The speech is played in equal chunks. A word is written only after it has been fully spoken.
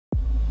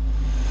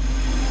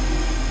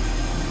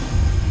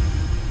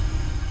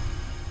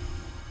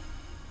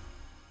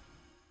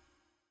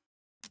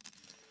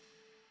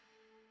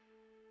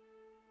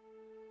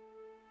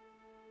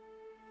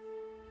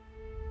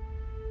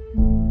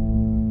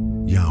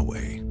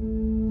Yahweh,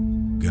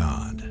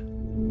 God,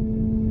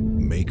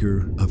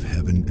 maker of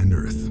heaven and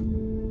earth.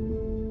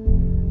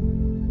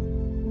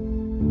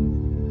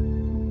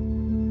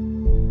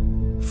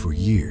 For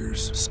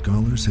years,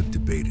 scholars have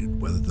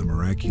debated whether the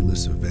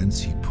miraculous events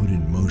he put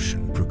in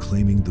motion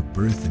proclaiming the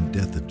birth and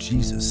death of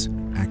Jesus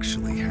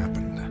actually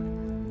happened.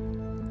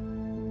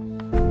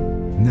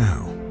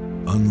 Now,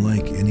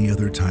 unlike any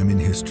other time in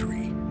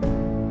history,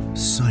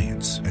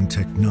 science and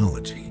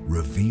technology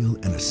reveal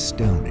an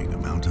astounding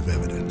amount of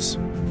evidence.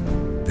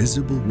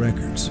 Visible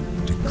records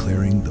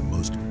declaring the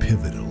most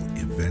pivotal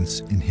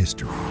events in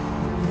history.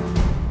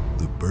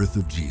 The birth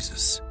of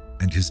Jesus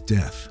and his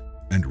death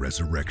and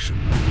resurrection.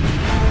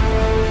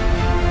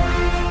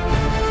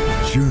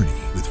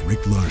 Journey with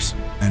Rick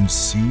Larson and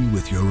see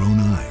with your own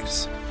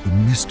eyes the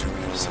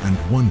mysteries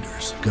and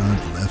wonders God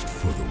left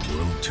for the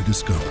world to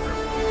discover.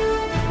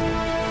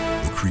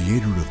 The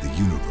creator of the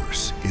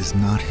universe is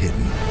not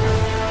hidden.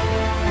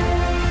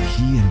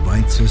 He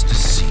invites us to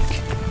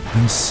seek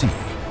and see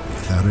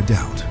without a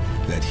doubt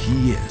that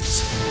he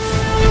is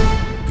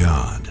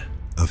God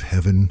of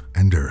heaven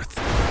and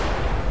earth.